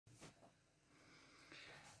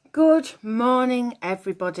Good morning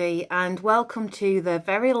everybody, and welcome to the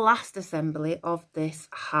very last assembly of this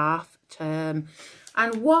half term.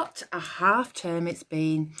 And what a half term it's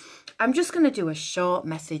been. I'm just going to do a short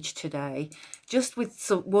message today, just with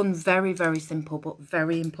one very simple but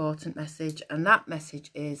very important message, and that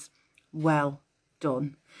message is well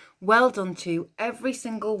done. Well done to every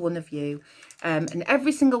single one of you and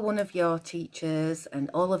every single one of your teachers and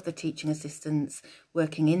all of the teaching assistants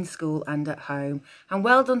working in school and at home. And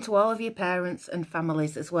well done to all of your parents and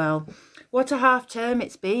families as well. What a half term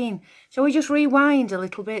it's been. Shall we just rewind a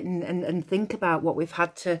little bit and think about what we've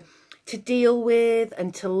had to deal with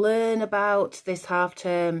and to learn about this half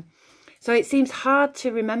term? So it seems hard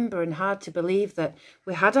to remember and hard to believe that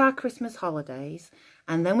we had our Christmas holidays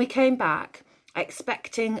and then we came back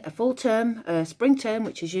expecting a full term, a spring term,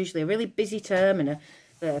 which is usually a really busy term and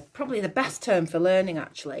probably the best term for learning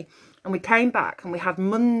actually. And we came back and we had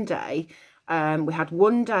Monday, we had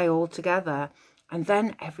one day all together, and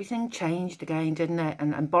then everything changed again, didn't it?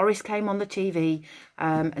 And Boris came on the TV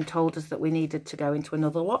and told us that we needed to go into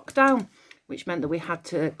another lockdown, which meant that we had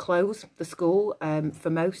to close the school for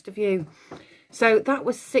most of you. So that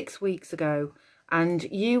was 6 weeks ago. And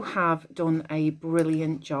you have done a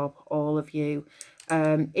brilliant job, all of you.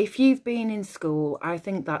 If you've been in school, I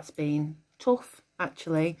think that's been tough,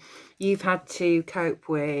 actually. You've had to cope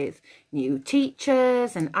with new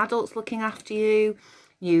teachers and adults looking after you,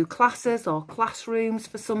 new classes or classrooms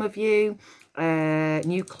for some of you,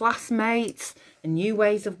 new classmates and new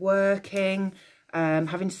ways of working,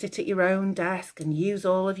 having to sit at your own desk and use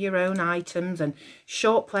all of your own items, and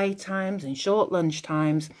short play times and short lunch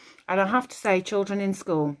times. And I have to say, children in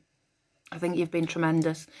school, I think you've been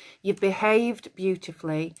tremendous. You've behaved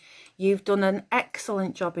beautifully. You've done an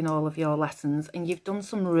excellent job in all of your lessons, and you've done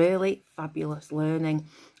some really fabulous learning.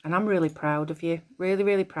 And I'm really proud of you,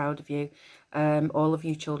 really proud of you, all of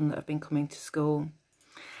you children that have been coming to school.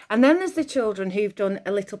 And then there's the children who've done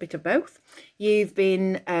a little bit of both. You've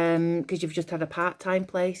been, because you've just had a part-time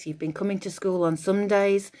place, you've been coming to school on some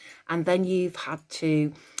days, and then you've had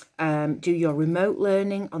to do your remote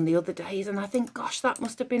learning on the other days. And I think, gosh, that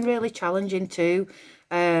must have been really challenging too,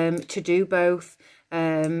 to do both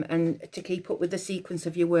and to keep up with the sequence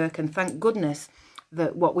of your work. And thank goodness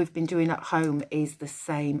that what we've been doing at home is the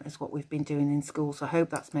same as what we've been doing in school. So I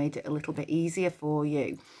hope that's made it a little bit easier for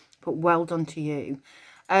you. But well done to you.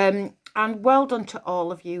 And well done to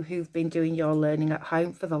all of you who've been doing your learning at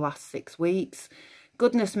home for the last 6 weeks.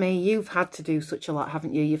 Goodness me, you've had to do such a lot,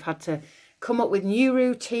 haven't you? You've had to come up with new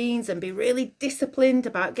routines and be really disciplined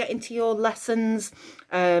about getting to your lessons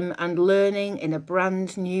and learning in a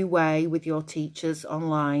brand new way with your teachers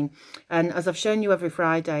online. And as I've shown you every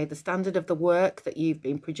Friday, the standard of the work that you've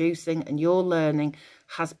been producing and your learning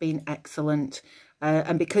has been excellent.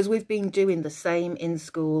 And because we've been doing the same in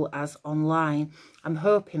school as online, I'm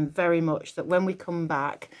hoping very much that when we come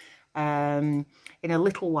back in a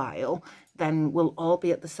little while, then we'll all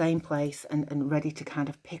be at the same place and ready to kind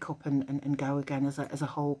of pick up and go again as a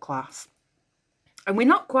whole class. And we're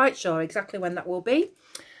not quite sure exactly when that will be.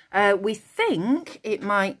 We think it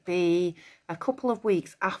might be a couple of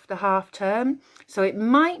weeks after half term. So it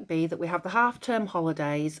might be that we have the half term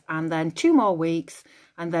holidays and then 2 more weeks,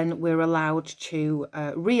 and then we're allowed to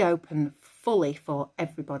reopen fully for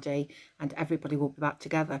everybody, and everybody will be back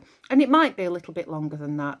together. And it might be a little bit longer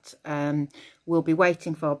than that. We'll be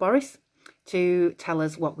waiting for Boris to tell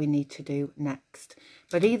us what we need to do next.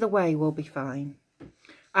 But either way, we'll be fine.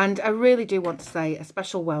 And I really do want to say a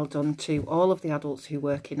special well done to all of the adults who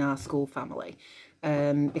work in our school family,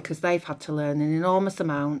 because they've had to learn an enormous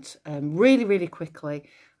amount really quickly.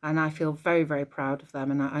 And I feel very proud of them.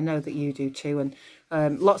 And I know that you do too.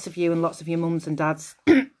 And lots of you and lots of your mums and dads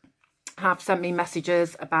have sent me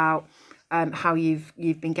messages about how you've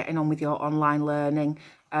been getting on with your online learning,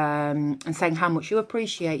 and saying how much you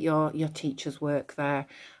appreciate your teachers' work there.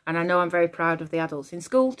 And I know I'm very proud of the adults in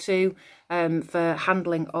school too, for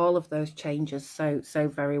handling all of those changes so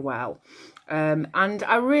very well. And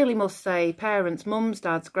I really must say, parents, mums,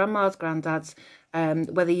 dads, grandmas, granddads,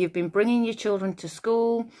 whether you've been bringing your children to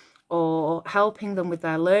school or helping them with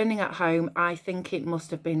their learning at home, I think it must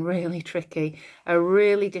have been really tricky, a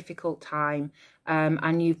really difficult time.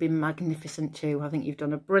 And you've been magnificent too. I think you've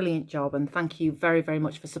done a brilliant job, and thank you very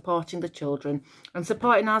much for supporting the children and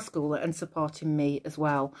supporting our school and supporting me as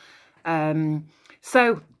well.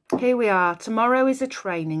 So here we are. Tomorrow is a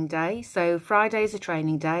training day. So Friday is a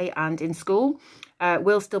training day, and in school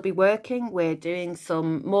we'll still be working. We're doing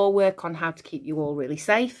some more work on how to keep you all really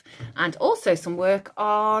safe, and also some work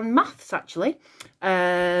on maths actually,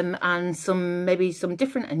 and maybe some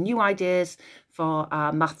different and new ideas for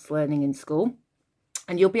our maths learning in school.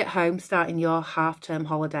 and you'll be at home starting your half-term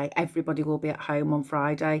holiday. Everybody will be at home on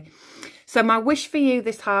Friday. So my wish for you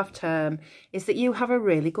this half-term is that you have a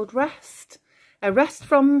really good rest. A rest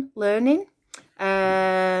from learning,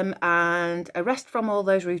 and a rest from all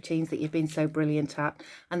those routines that you've been so brilliant at,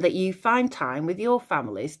 and that you find time with your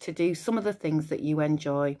families to do some of the things that you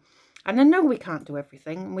enjoy. And I know we can't do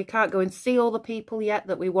everything. We can't go and see all the people yet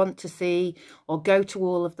that we want to see, or go to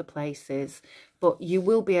all of the places, but you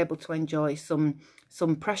will be able to enjoy some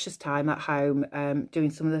precious time at home, doing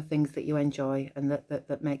some of the things that you enjoy and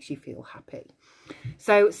that makes you feel happy.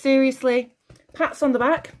 So seriously, pats on the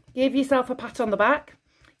back. Give yourself a pat on the back.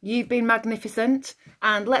 You've been magnificent.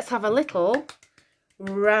 And let's have a little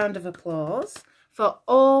round of applause for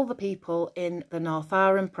all the people in the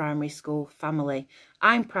Northowram Primary School family.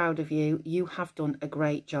 I'm proud of you. You have done a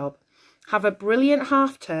great job. Have a brilliant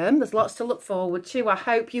half term. There's lots to look forward to. I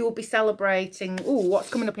hope you will be celebrating, what's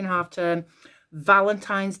coming up in half term?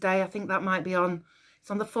 Valentine's Day. I think that might be on,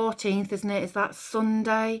 it's on the 14th, isn't it? Is that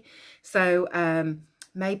Sunday? So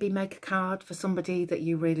maybe make a card for somebody that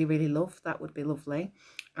you really, really love. That would be lovely.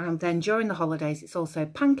 And then during the holidays, it's also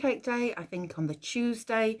Pancake Day, I think on the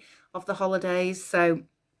Tuesday of the holidays. So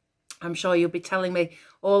I'm sure you'll be telling me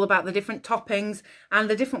all about the different toppings and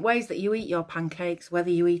the different ways that you eat your pancakes, whether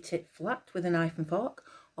you eat it flat with a knife and fork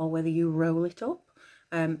or whether you roll it up.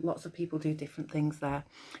 Lots of people do different things there.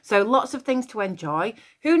 So lots of things to enjoy.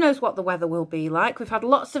 Who knows what the weather will be like? We've had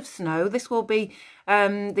lots of snow. This will be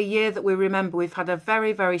the year that we remember. We've had a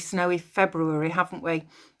very, very snowy February, haven't we?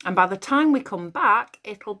 And by the time we come back,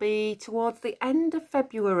 it'll be towards the end of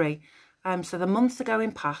February. So the months are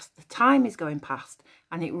going past, the time is going past,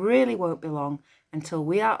 and it really won't be long until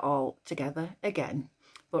we are all together again.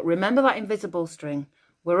 But remember that invisible string.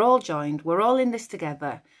 We're all joined. We're all in this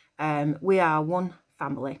together. We are one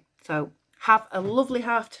family. So have a lovely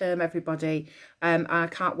half term, everybody. I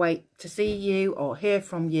can't wait to see you or hear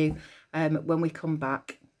from you when we come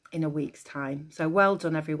back in a week's time. So well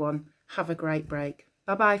done, everyone. Have a great break.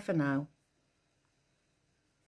 Bye bye for now.